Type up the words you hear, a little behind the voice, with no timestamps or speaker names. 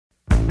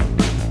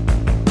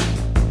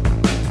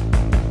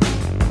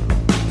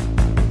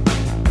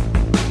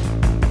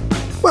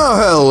Well,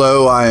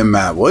 hello, I am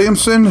Matt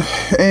Williamson,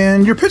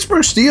 and your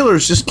Pittsburgh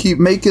Steelers just keep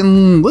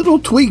making little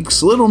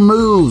tweaks, little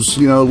moves,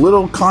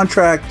 little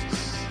contract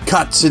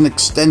cuts and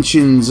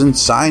extensions and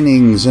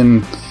signings,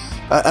 and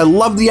I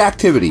love the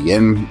activity.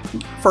 And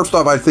first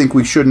off, I think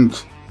we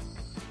shouldn't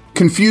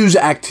confuse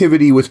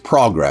activity with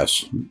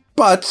progress,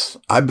 but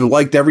I've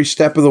liked every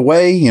step of the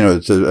way.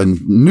 It's a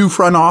new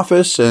front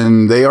office,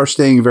 and they are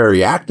staying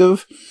very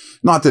active.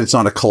 Not that it's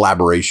not a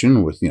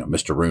collaboration with,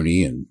 Mr.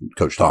 Rooney and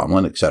Coach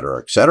Tomlin, et cetera,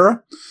 et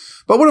cetera.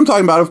 But what I'm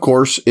talking about, of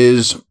course,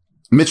 is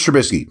Mitch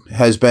Trubisky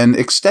has been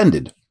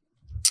extended.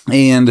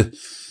 And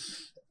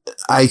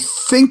I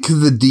think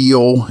the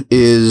deal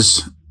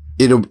is,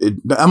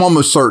 I'm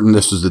almost certain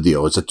this is the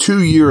deal. It's a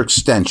 2-year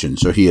extension.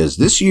 So he has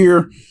this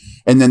year,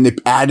 and then they've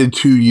added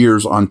 2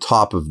 years on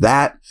top of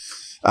that.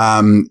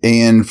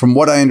 And from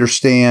what I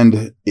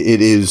understand,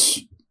 it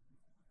is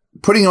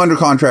putting him under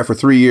contract for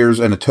 3 years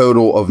and a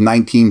total of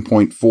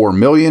 $19.4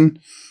 million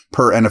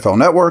per NFL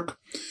Network.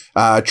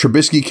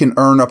 Trubisky can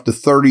earn up to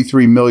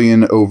 $33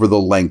 million over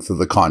the length of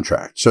the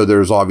contract. So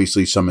there's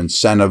obviously some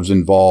incentives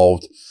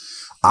involved.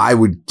 I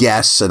would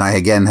guess, and I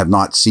again have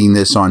not seen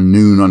this on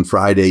noon on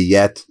Friday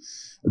yet,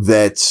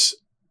 that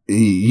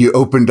you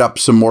opened up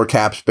some more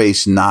cap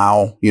space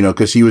now,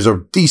 because he was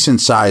a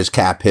decent sized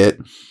cap hit.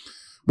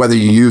 Whether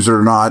you use it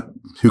or not,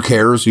 who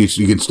cares?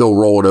 You can still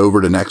roll it over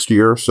to next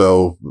year.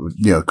 So,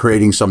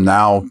 creating some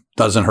now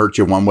doesn't hurt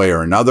you one way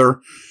or another.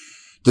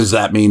 Does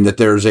that mean that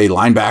there's a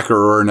linebacker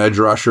or an edge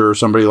rusher or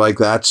somebody like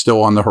that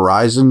still on the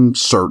horizon?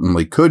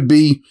 Certainly could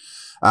be.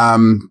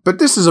 But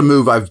this is a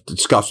move I've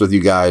discussed with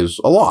you guys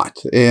a lot.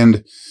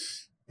 And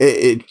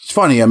it's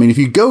funny. I mean, if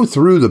you go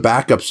through the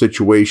backup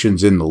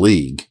situations in the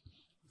league,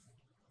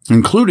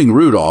 including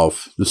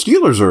Rudolph, the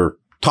Steelers are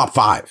top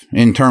 5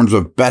 in terms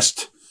of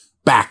best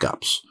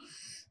backups.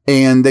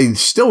 And they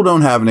still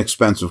don't have an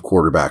expensive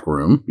quarterback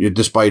room,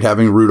 despite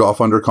having Rudolph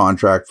under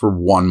contract for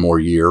 1 more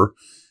year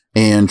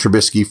and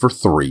Trubisky for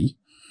 3.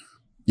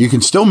 You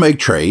can still make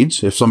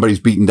trades if somebody's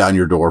beating down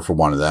your door for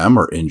one of them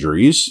or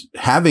injuries.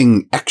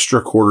 Having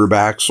extra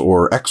quarterbacks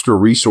or extra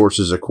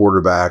resources at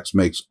quarterbacks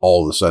makes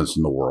all the sense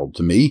in the world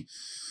to me.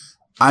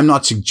 I'm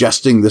not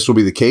suggesting this will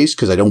be the case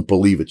because I don't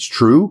believe it's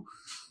true,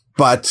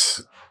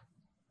 but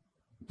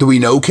do we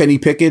know Kenny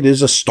Pickett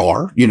is a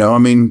star?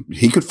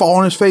 He could fall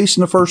on his face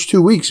in the first 2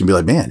 weeks and be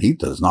like, man, he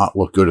does not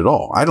look good at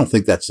all. I don't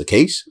think that's the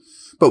case.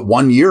 But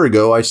 1 year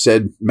ago, I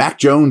said, Mac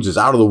Jones is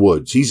out of the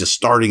woods. He's a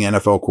starting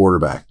NFL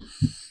quarterback.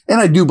 And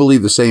I do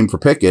believe the same for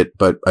Pickett,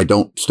 but I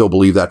don't still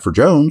believe that for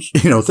Jones.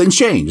 Things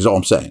change is all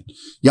I'm saying.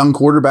 Young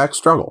quarterbacks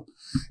struggle.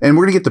 And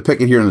we're going to get to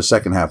Pickett here in the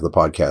second half of the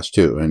podcast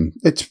too. And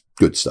it's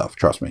good stuff.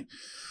 Trust me.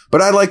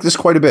 But I like this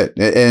quite a bit.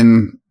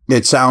 And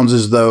it sounds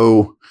as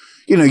though,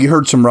 you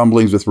heard some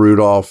rumblings with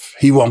Rudolph.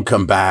 He won't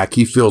come back.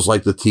 He feels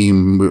like the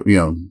team,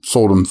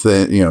 sold him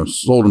thin,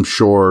 sold him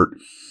short.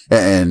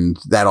 And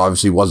that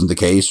obviously wasn't the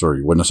case, or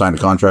he wouldn't have signed a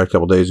contract a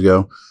couple days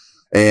ago.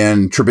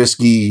 And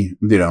Trubisky,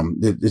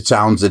 it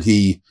sounds that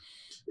he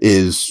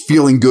is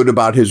feeling good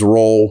about his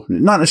role,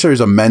 not necessarily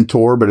as a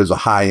mentor, but as a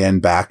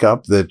high-end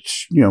backup that,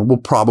 we'll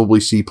probably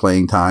see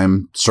playing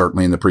time,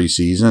 certainly in the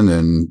preseason.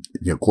 And,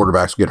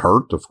 quarterbacks get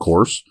hurt, of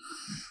course.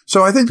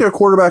 So I think their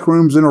quarterback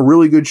room's in a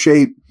really good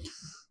shape.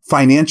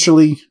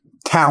 Financially,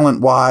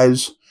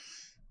 talent-wise,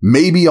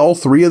 maybe all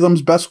 3 of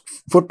them's best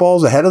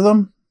footballs ahead of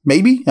them.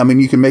 Maybe.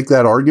 You can make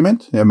that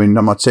argument. I'm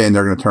not saying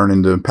they're going to turn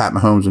into Pat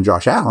Mahomes and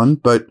Josh Allen,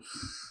 but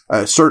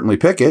certainly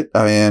Pickett.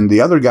 And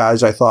the other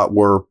guys I thought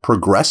were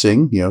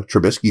progressing.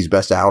 Trubisky's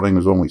best outing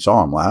was when we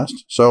saw him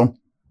last. So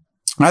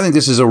I think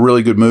this is a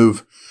really good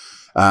move.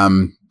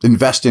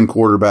 Invest in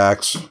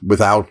quarterbacks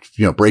without,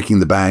 breaking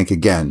the bank.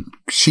 Again,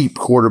 cheap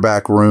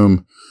quarterback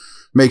room.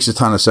 Makes a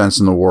ton of sense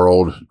in the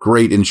world.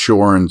 Great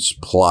insurance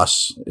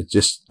plus it's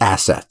just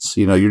assets.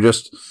 You're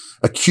just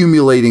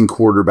accumulating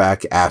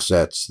quarterback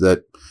assets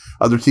that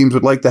other teams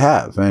would like to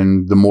have.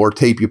 And the more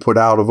tape you put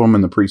out of them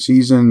in the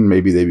preseason,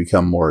 maybe they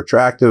become more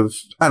attractive.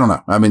 I don't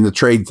know. The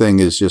trade thing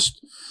is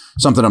just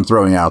something I'm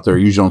throwing out there.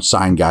 You usually don't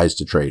sign guys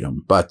to trade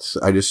them, but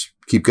I just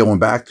keep going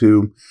back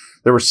to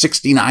there were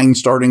 69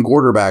 starting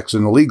quarterbacks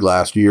in the league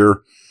last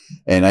year.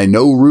 And I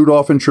know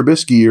Rudolph and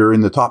Trubisky are in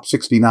the top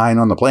 69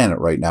 on the planet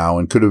right now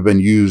and could have been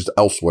used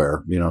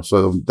elsewhere,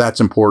 so that's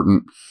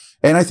important.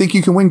 And I think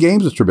you can win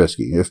games with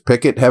Trubisky. If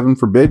Pickett, heaven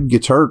forbid,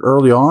 gets hurt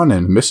early on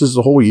and misses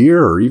the whole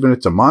year, or even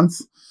it's a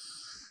month,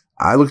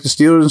 I look at the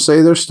Steelers and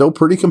say they're still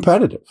pretty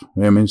competitive.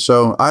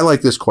 So I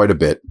like this quite a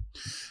bit.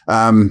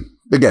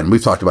 Again,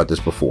 we've talked about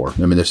this before.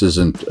 This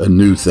isn't a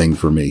new thing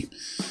for me.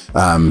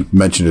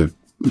 Mentioned it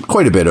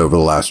quite a bit over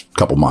the last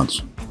couple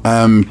months.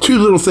 2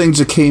 little things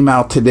that came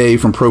out today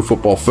from Pro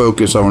Football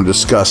Focus I want to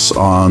discuss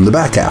on the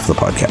back half of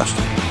the podcast.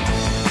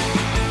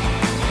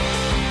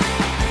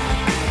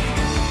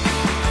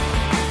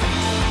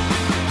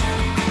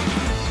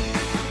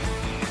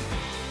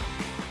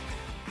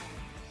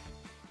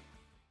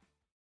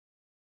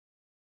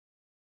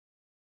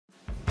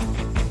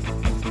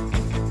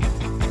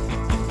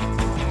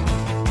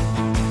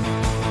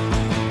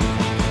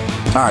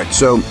 All right,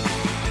 so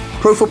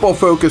Pro Football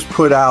Focus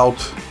put out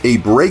a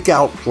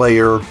breakout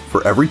player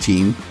for every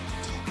team,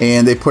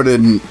 and they put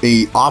in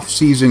a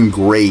off-season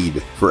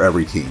grade for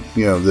every team.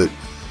 You know, that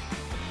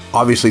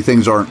obviously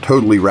things aren't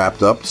totally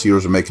wrapped up.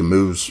 Steelers are making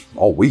moves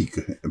all week,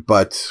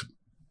 but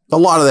a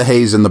lot of the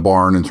hay's in the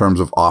barn in terms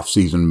of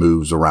off-season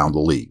moves around the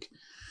league.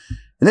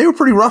 And they were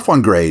pretty rough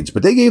on grades,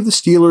 but they gave the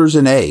Steelers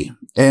an A.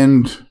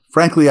 And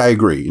frankly, I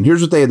agree. And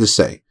here's what they had to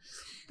say.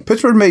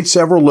 Pittsburgh made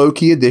several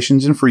low-key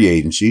additions in free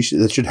agency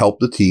that should help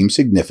the team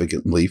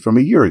significantly from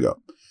a year ago.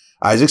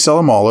 Isaac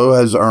Seumalo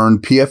has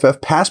earned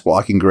PFF pass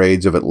blocking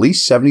grades of at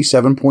least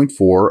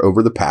 77.4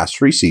 over the past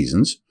 3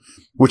 seasons,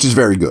 which is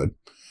very good.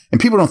 And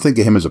people don't think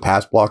of him as a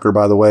pass blocker,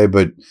 by the way,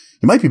 but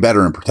he might be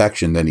better in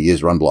protection than he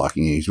is run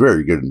blocking. He's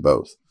very good in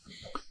both.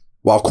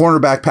 While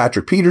cornerback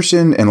Patrick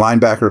Peterson and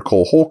linebacker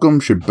Cole Holcomb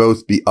should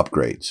both be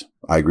upgrades.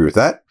 I agree with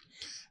that.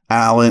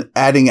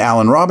 Adding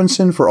Allen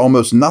Robinson for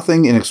almost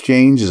nothing in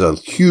exchange is a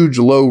huge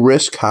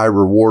low-risk,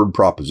 high-reward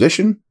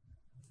proposition.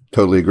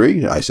 Totally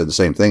agree. I said the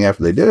same thing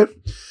after they did it.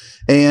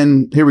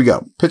 And here we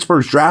go.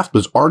 Pittsburgh's draft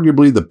was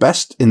arguably the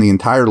best in the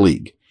entire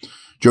league.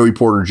 Joey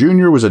Porter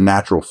Jr. was a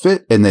natural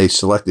fit, and they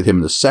selected him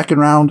in the second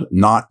round,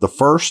 not the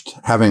first,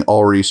 having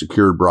already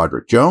secured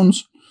Broderick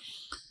Jones.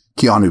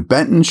 Keanu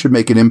Benton should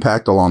make an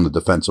impact along the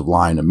defensive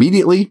line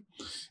immediately.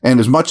 And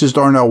as much as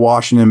Darnell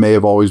Washington may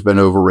have always been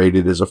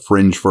overrated as a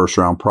fringe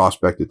first-round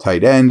prospect at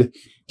tight end,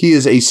 he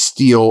is a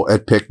steal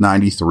at pick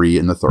 93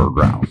 in the third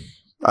round.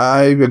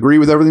 I agree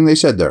with everything they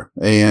said there.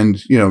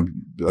 And, you know,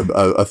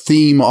 a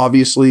theme,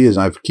 obviously, as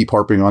I keep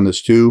harping on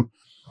this too,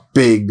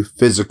 big,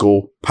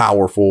 physical,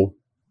 powerful,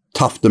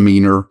 tough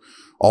demeanor.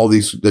 All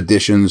these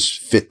additions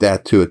fit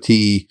that to a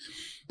T.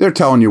 They're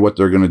telling you what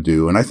they're going to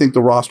do. And I think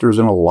the roster is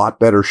in a lot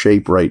better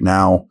shape right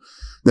now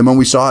than when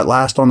we saw it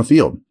last on the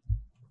field.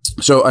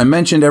 So I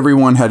mentioned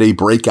everyone had a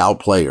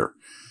breakout player.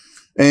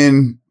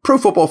 And Pro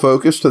Football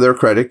Focus, to their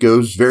credit,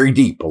 goes very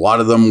deep. A lot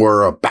of them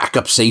were a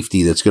backup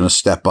safety that's going to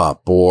step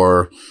up,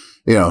 or,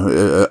 you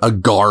know, a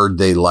guard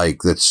they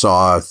like that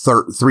saw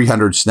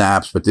 300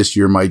 snaps, but this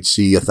year might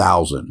see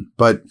 1,000.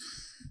 But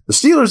the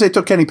Steelers, they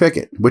took Kenny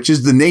Pickett, which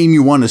is the name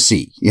you want to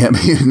see. Yeah, I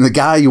mean, the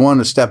guy you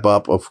want to step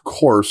up, of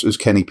course, is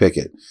Kenny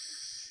Pickett.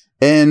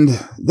 And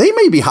they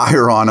may be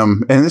higher on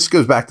him, and this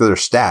goes back to their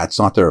stats,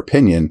 not their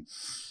opinion.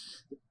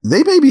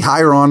 They may be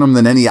higher on him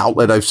than any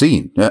outlet I've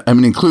seen. I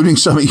mean, including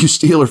some of you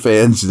Steeler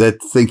fans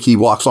that think he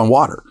walks on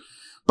water.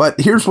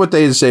 But here's what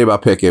they had to say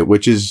about Pickett,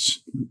 which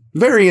is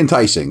very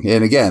enticing.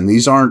 And again,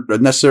 these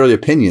aren't necessarily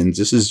opinions.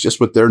 This is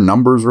just what their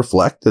numbers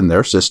reflect and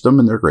their system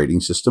and their grading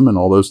system and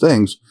all those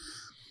things.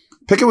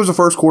 Pickett was the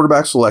first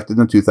quarterback selected in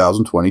the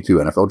 2022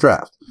 NFL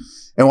Draft.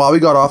 And while he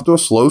got off to a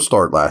slow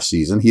start last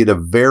season, he had a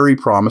very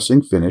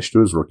promising finish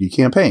to his rookie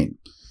campaign.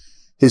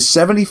 His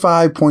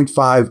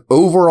 75.5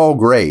 overall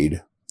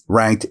grade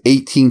ranked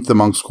 18th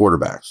amongst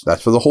quarterbacks.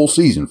 That's for the whole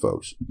season,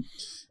 folks.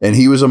 And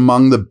he was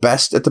among the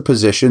best at the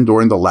position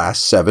during the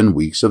last 7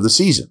 weeks of the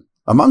season.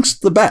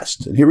 Amongst the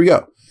best. And here we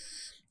go.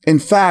 In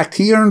fact,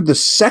 he earned the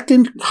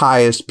second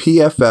highest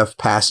PFF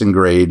passing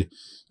grade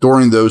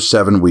during those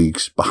 7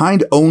 weeks,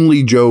 behind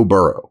only Joe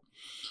Burrow,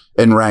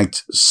 and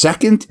ranked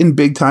second in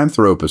big-time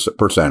throw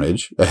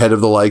percentage, ahead of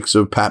the likes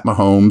of Pat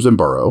Mahomes and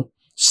Burrow.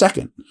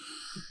 Second.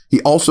 He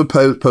also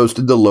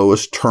posted the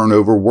lowest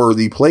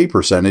turnover-worthy play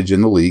percentage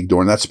in the league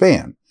during that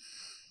span.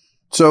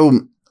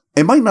 So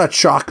it might not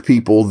shock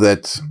people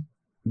that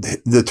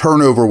the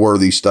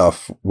turnover-worthy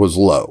stuff was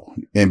low.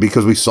 And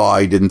because we saw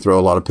he didn't throw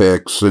a lot of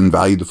picks and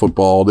valued the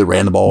football, they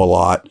ran the ball a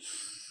lot.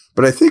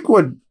 But I think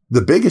what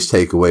the biggest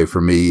takeaway for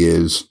me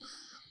is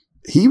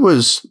he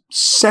was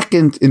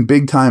second in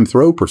big-time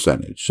throw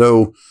percentage.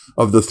 So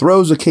of the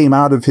throws that came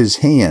out of his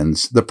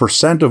hands, the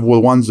percent of the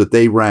ones that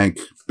they rank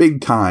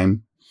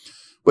big-time,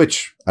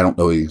 which I don't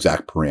know the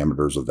exact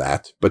parameters of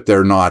that, but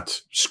they're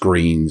not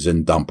screens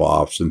and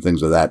dump-offs and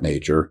things of that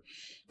nature.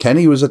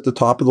 Kenny was at the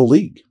top of the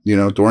league, you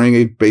know,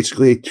 during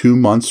basically a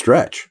 2-month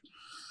stretch.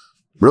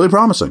 Really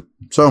promising.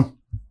 So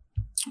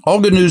all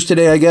good news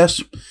today, I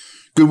guess.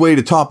 Good way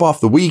to top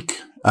off the week.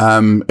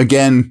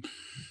 Again,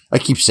 I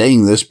keep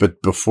saying this,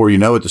 but before you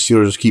know it, the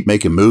Steelers just keep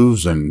making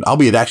moves, and I'll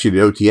be at actually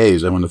the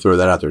OTAs. I want to throw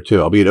that out there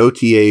too. I'll be at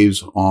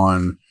OTAs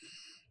on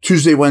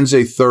Tuesday,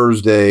 Wednesday,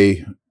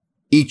 Thursday,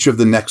 each of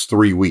the next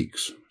 3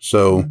 weeks.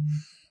 So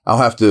I'll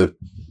have to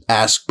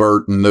ask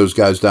Bert and those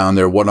guys down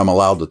there what I'm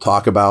allowed to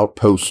talk about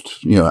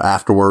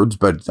afterwards,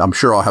 but I'm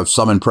sure I'll have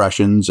some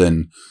impressions,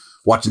 and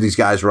watching these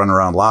guys run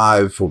around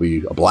live will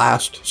be a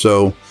blast.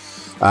 So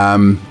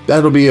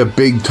that'll be a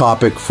big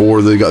topic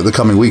for the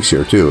coming weeks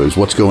here too, is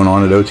what's going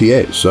on at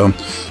OTAs. So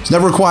it's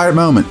never a quiet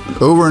moment.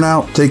 Over and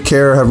out. Take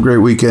care. Have a great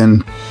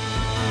weekend.